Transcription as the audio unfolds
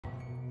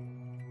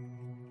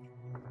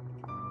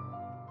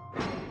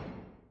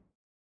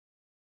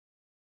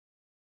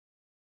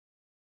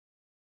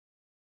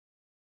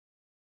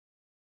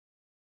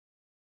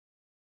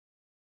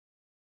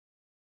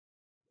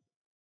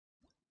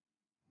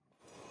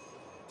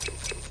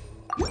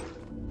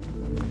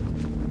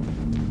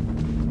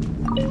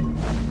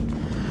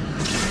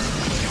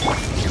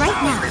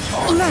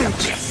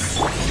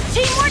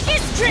Teamwork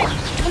is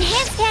strength!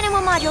 Enhanced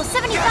Animal Module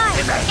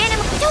 75!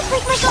 Animal... Don't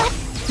break my glass!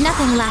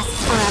 Nothing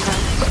lasts forever.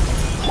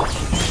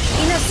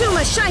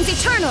 Inazuma shines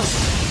eternal!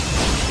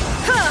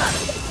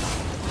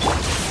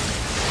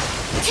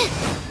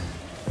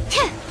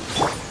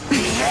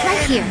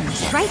 Right here,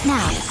 right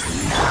now.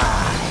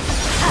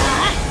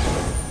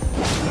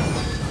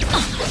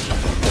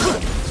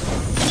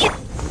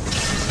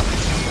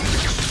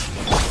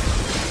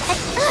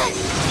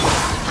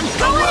 I'm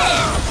going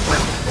in!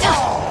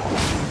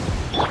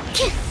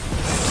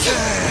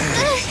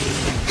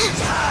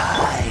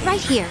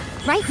 Right here,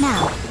 right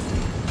now.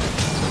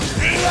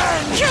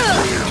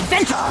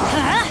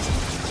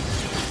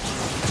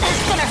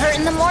 That's gonna hurt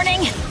in the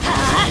morning!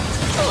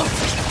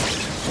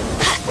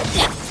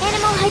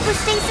 Animal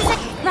hyperstasis...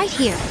 Right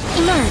here,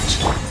 emerge.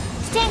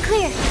 Stand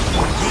clear.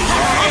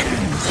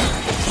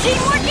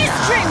 Teamwork is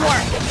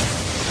dreamwork!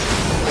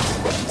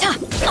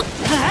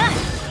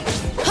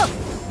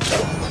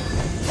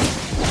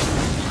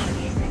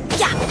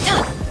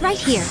 Right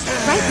here,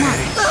 right now.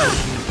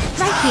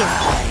 Right here.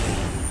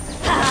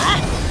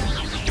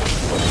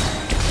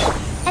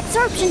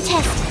 Absorption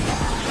test.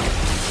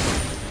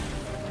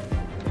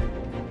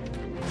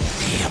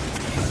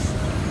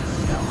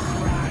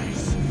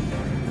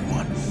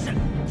 Once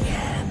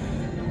again.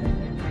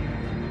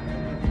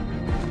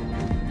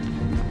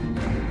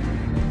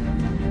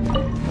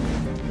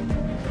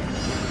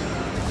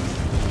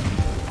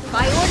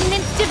 By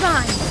ordinance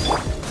divine!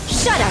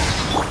 Shudder!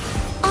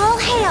 All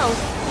hail.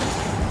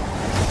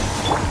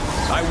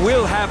 I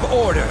will have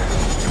order.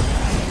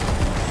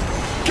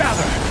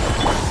 Gather.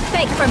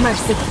 Beg for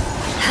mercy!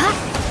 Huh?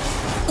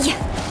 Yeah.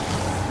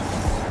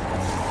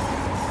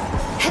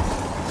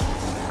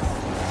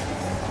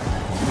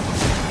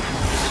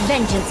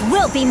 Vengeance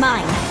will be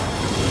mine!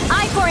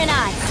 Eye for an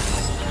eye!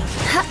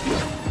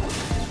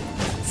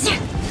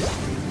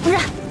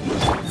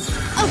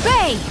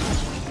 Obey!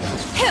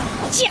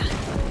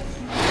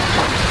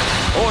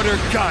 Order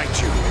guide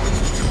you.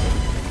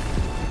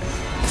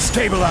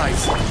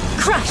 Stabilize.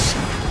 Crush!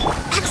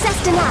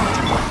 Access denied.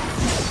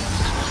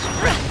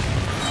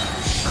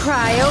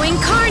 Cryo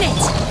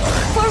incarnate!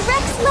 For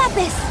Rex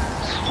Lapis.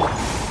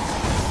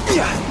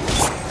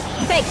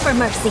 Beg for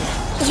mercy!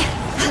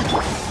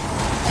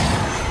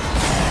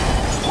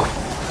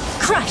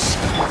 Crush!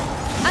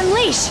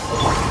 Unleash!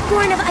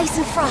 Born of ice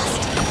and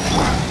frost.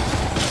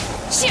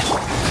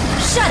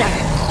 Shudder!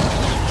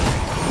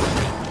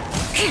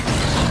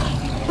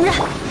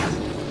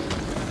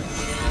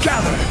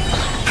 Gather.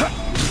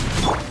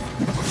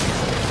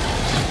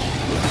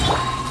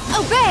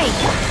 Obey!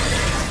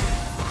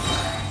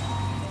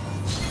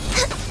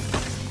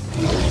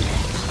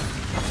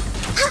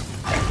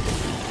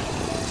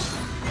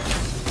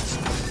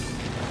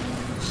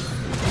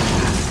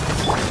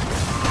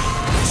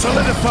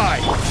 Solidify.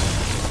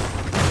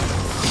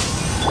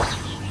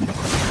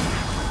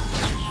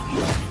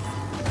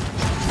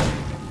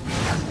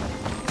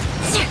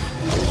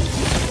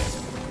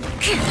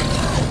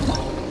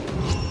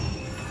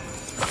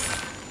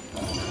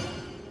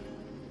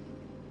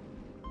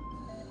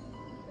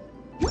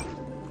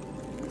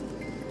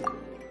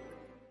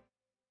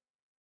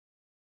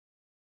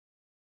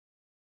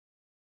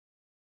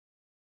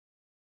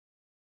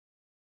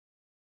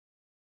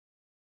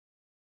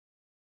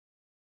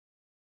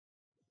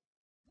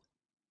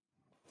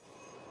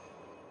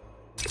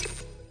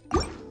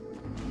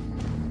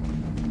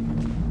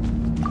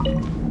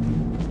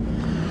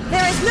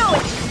 There is no...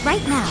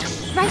 Right now,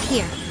 right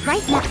here,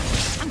 right now.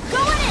 I'm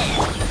going in!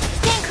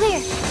 Stand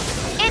clear.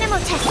 Animal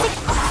test 6.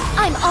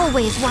 I'm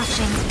always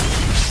watching.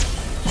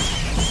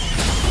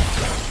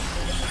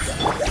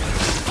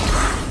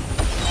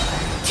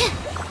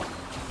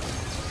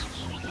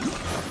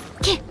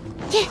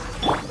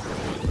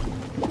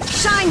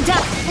 Shine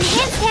down!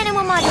 Enhanced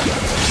Animal Module.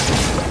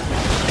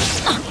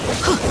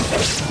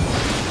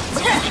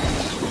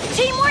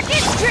 Teamwork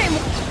is dream!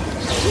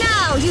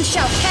 Now you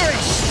shall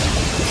perish!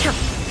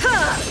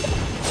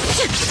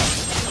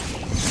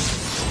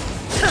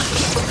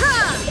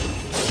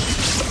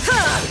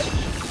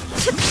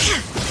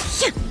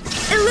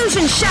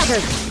 Illusion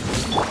shattered!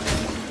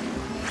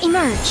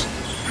 Emerge.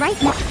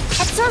 Right now.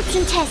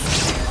 Absorption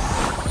test.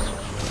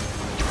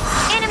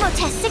 Animal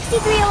test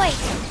 6308.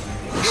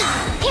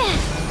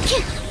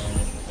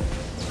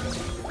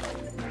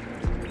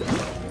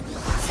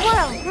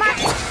 Swirl, mark.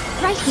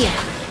 Right here.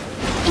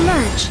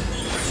 Emerge.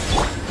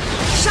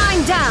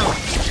 Shine down!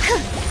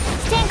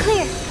 Stand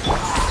clear.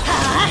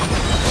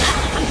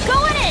 I'm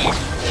going in!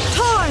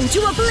 Torn to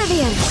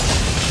oblivion!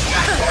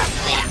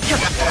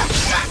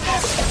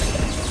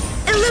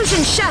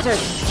 Illusion shattered!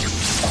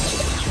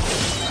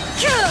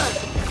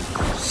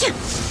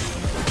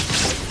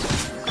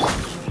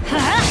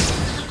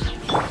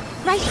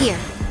 Right here.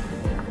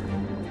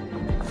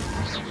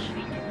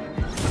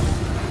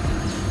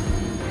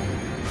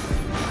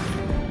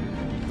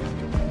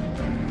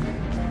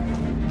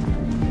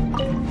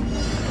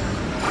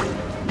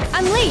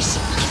 Unleash!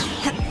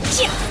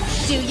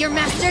 Do your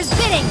master's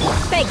bidding!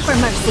 Beg for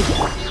mercy!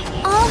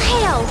 All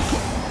hail.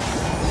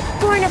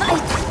 Born of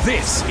ice.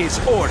 This is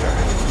order.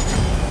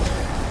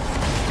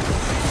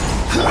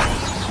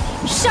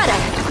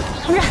 Shudder!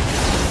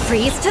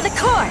 Freeze to the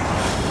core!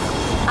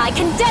 I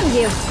condemn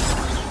you!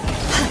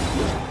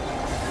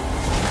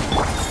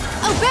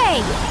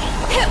 Obey!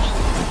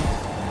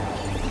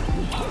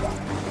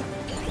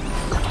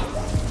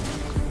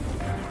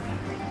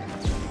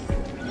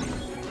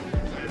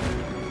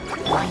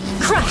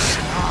 Crush!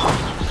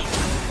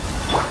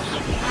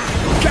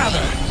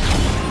 Gather!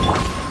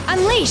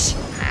 Unleash!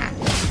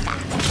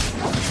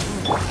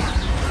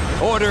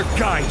 Order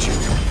guide you.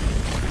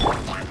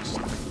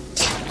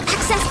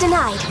 Access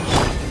denied!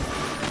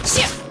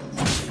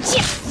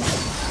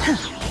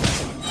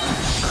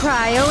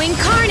 Cryo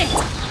incarnate!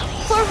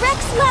 For Rex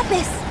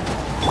Lapis!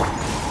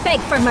 Beg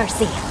for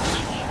mercy!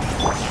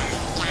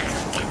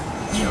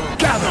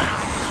 Gather!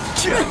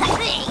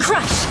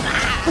 Crush!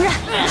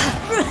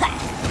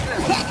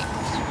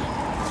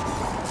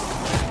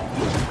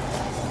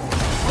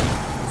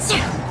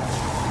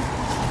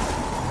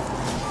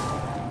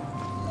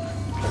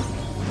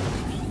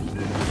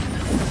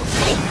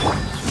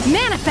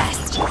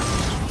 Manifest!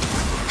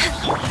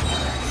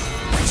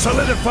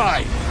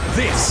 Solidify!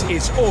 This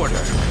is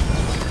order.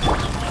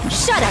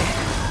 Shudder!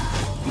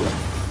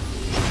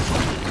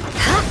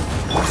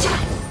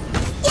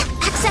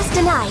 Access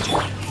denied!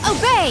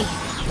 Obey!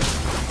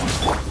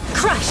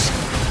 Crush!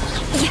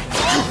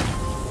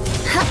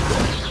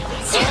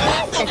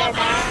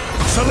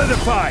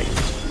 Solidify!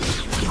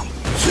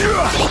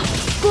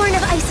 Born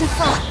of ice and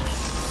frost!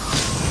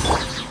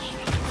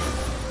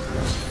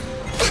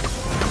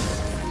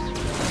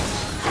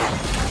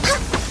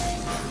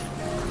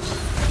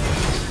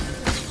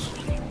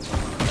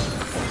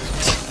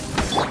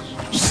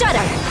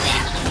 Shudder!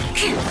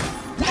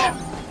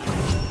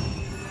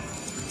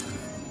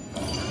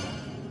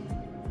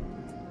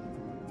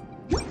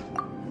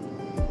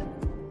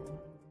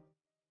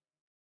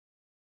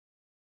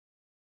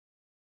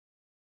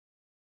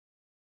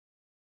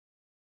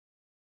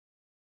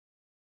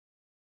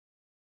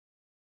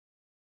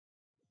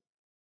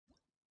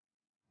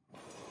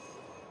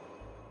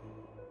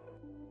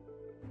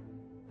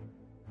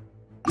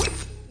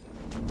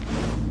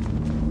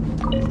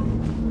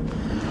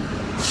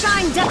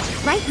 Shine up!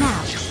 Right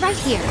now, right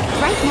here,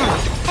 right now.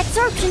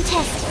 Absorption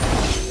test.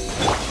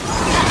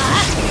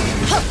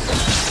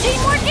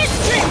 Teamwork is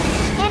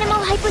strength!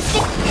 Animal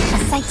hypostick. A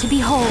sight to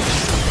behold.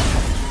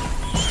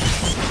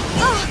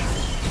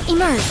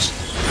 Emerge.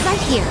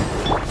 Right here.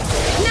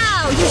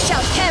 Now you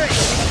shall perish!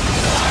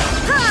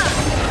 Ha!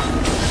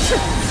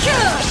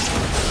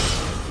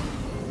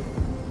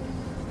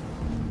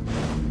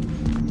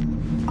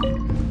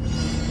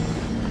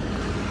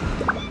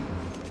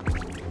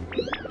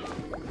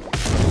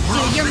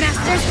 Do your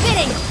master's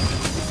bidding!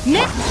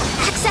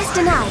 Access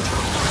denied.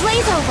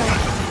 Blaze over.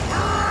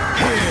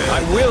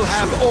 I will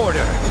have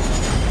order.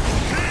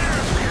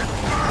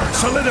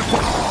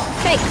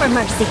 Solidify! Beg for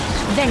mercy.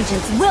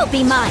 Vengeance will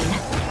be mine.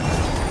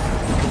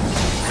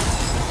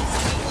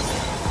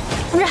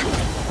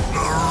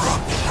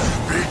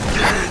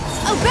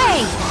 Obey!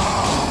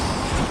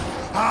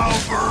 How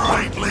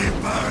brightly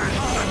burns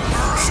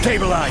the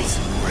Stabilize!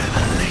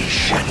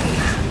 revelation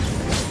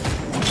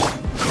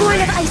Born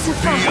of ice and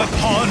be frost.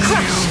 upon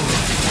Crush! you.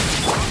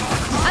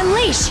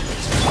 Unleash!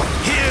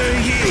 Hear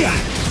ye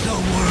the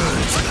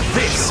words of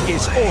This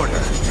is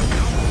order.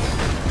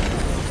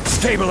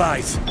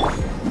 Stabilize!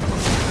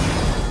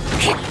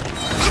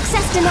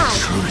 Access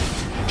denied.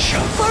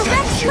 shall For set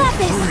Rex you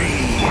Lapis.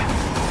 free.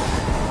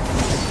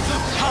 The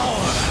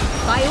power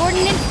By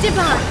ordinance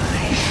divine.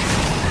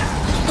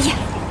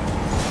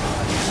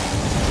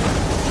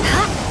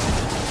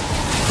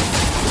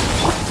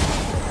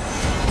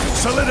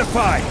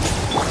 Solidify!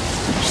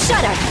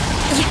 Shudder.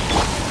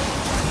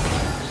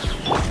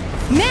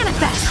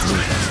 Manifest.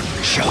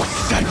 shall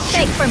set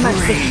Beg you for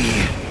mercy.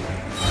 free.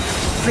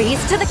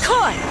 Freeze to the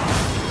core.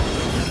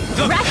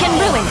 The Rack and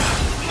power ruin.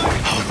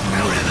 of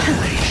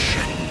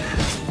revelation.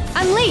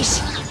 Unleash.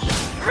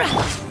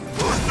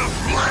 With the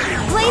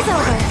flame Blaze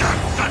over.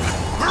 burn.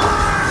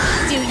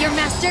 Do your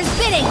master's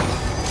bidding.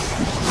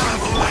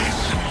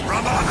 Revelation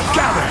from on high.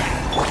 Gather!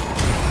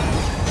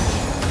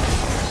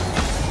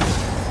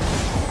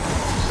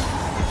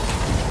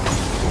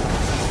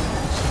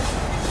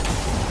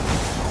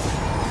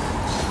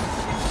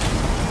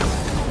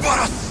 What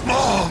a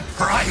small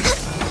price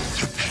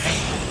to pay.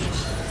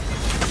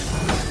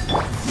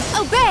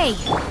 Obey.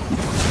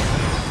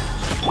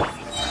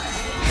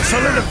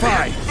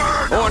 Solidify!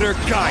 Order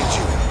guide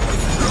you.